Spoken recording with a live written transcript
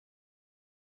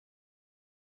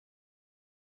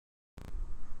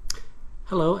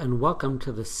Hello and welcome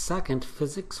to the second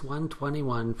Physics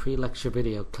 121 pre-lecture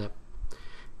video clip.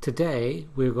 Today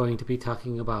we're going to be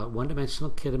talking about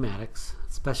one-dimensional kinematics,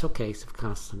 special case of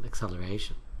constant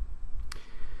acceleration.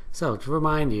 So to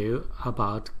remind you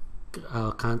about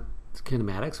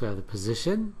kinematics, we have the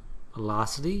position,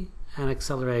 velocity, and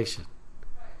acceleration.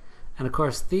 And of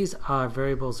course these are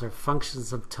variables or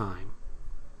functions of time,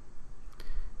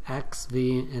 x,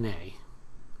 v, and a.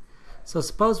 So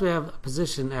suppose we have a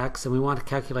position x and we want to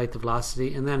calculate the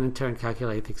velocity and then in turn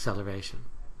calculate the acceleration.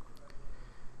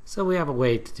 So we have a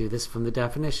way to do this from the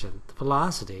definition. The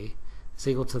velocity is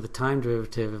equal to the time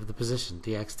derivative of the position,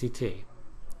 dx dt.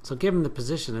 So given the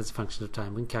position as a function of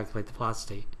time, we can calculate the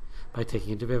velocity by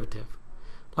taking a derivative.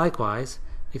 Likewise,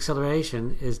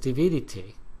 acceleration is dv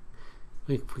dt.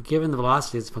 Given the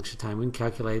velocity as a function of time, we can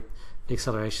calculate the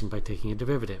acceleration by taking a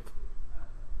derivative.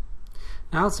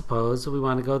 Now suppose we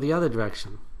want to go the other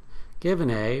direction. Given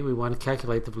a, we want to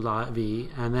calculate the v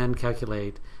and then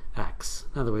calculate x.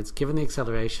 In other words, given the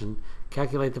acceleration,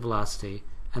 calculate the velocity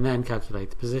and then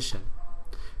calculate the position.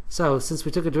 So since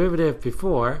we took a derivative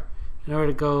before, in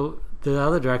order to go the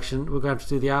other direction, we're going to have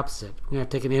to do the opposite. We're going to have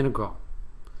to take an integral.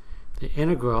 The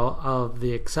integral of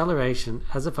the acceleration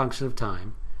as a function of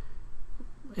time,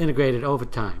 integrated over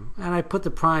time. And I put the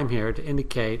prime here to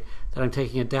indicate that I'm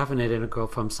taking a definite integral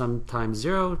from some time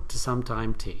 0 to some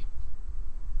time t.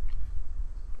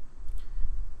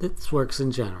 This works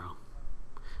in general.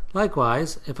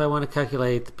 Likewise, if I want to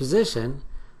calculate the position,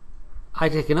 I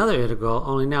take another integral,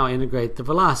 only now I integrate the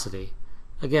velocity,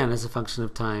 again as a function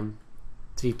of time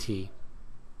dt,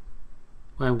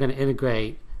 where I'm going to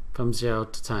integrate from 0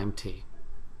 to time t.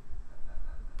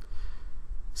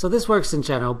 So this works in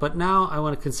general, but now I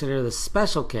want to consider the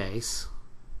special case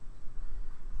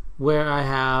where I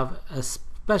have a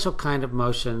special kind of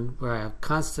motion where I have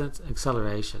constant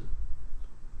acceleration.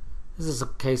 This is a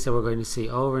case that we're going to see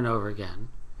over and over again.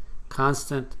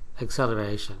 Constant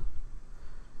acceleration.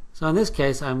 So in this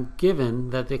case, I'm given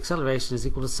that the acceleration is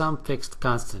equal to some fixed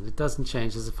constant. It doesn't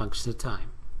change as a function of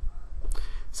time.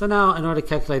 So now, in order to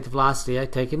calculate the velocity, I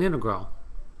take an integral.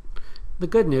 The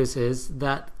good news is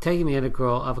that taking the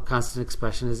integral of a constant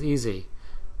expression is easy.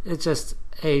 It's just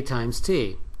a times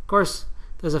t. Of course,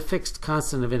 there's a fixed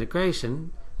constant of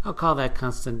integration. I'll call that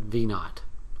constant v naught.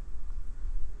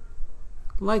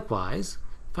 Likewise,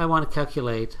 if I want to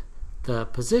calculate the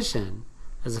position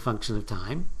as a function of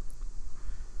time,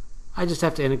 I just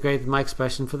have to integrate my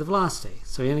expression for the velocity.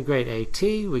 So we integrate at,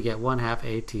 we get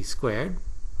 1/2 at squared.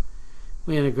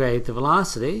 We integrate the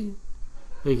velocity,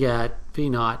 we get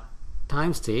v naught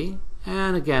times t,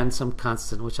 and again some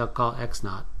constant which I'll call x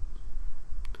naught.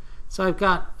 So I've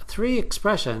got three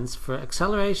expressions for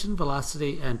acceleration,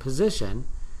 velocity, and position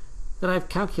that I've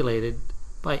calculated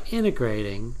by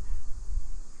integrating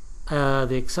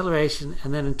the acceleration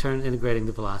and then in turn integrating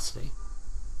the velocity.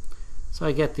 So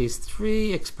I get these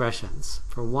three expressions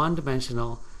for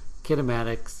one-dimensional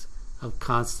kinematics of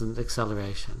constant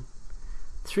acceleration.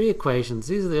 Three equations.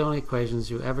 These are the only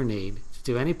equations you ever need to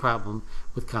do any problem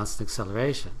with constant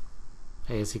acceleration.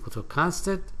 A is equal to a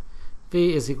constant,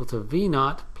 v is equal to v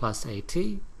naught plus at,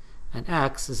 and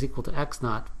x is equal to x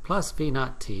naught plus v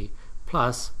naught t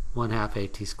plus 1/2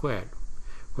 at squared,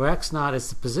 where x naught is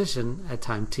the position at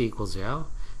time t equals 0,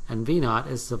 and v naught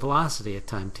is the velocity at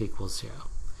time t equals 0.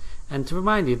 And to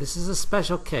remind you, this is a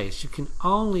special case. You can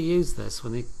only use this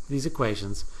when these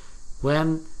equations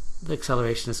when the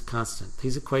acceleration is constant.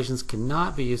 These equations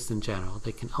cannot be used in general.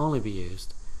 They can only be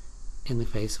used in the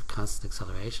face of constant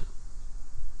acceleration.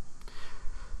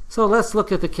 So let's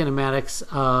look at the kinematics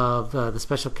of the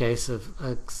special case of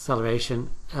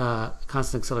acceleration,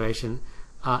 constant acceleration,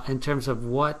 in terms of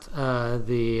what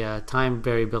the time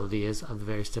variability is of the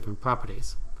various different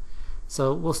properties.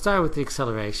 So we'll start with the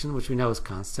acceleration, which we know is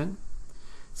constant.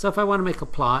 So if I want to make a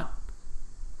plot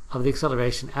of the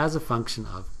acceleration as a function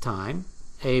of time,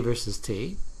 a versus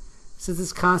t, since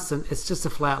it's constant, it's just a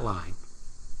flat line,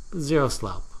 zero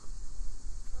slope.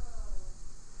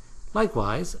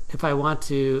 Likewise, if I want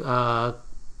to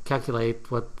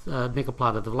make a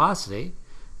plot of the velocity,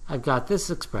 I've got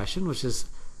this expression, which is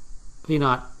v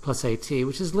naught plus at,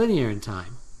 which is linear in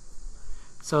time.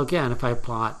 So again, if I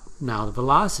plot now the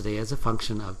velocity as a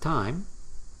function of time,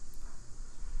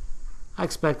 I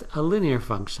expect a linear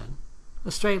function, a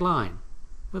straight line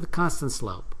with a constant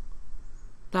slope.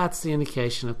 That's the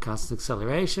indication of constant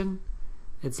acceleration.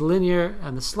 It's linear,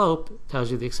 and the slope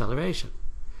tells you the acceleration.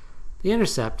 The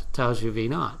intercept tells you v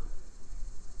naught.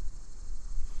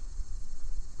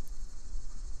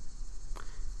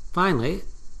 Finally,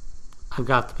 I've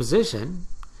got the position,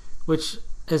 which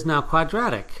is now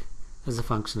quadratic as a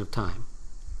function of time.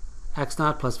 x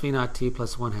naught plus v naught t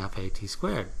plus 1/2 at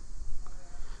squared.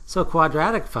 So a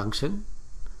quadratic function,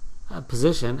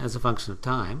 position as a function of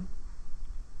time,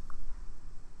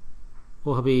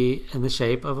 will be in the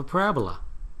shape of a parabola.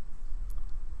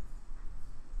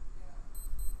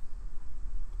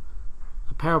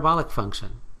 A parabolic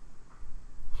function.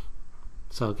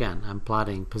 So again, I'm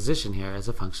plotting position here as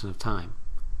a function of time.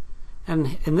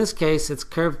 And in this case, it's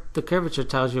curved. The curvature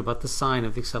tells you about the sign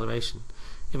of the acceleration.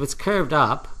 If it's curved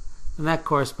up, then that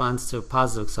corresponds to a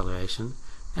positive acceleration,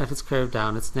 and if it's curved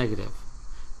down, it's negative.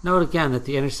 Note again that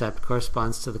the intercept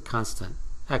corresponds to the constant,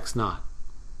 x naught.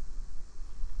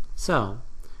 So,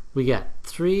 we get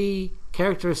three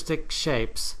characteristic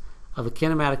shapes of the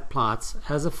kinematic plots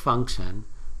as a function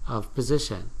of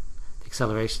position. The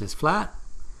acceleration is flat,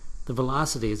 the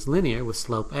velocity is linear with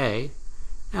slope a,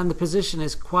 and the position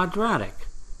is quadratic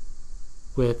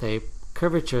with a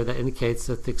curvature that indicates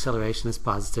that the acceleration is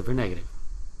positive or negative.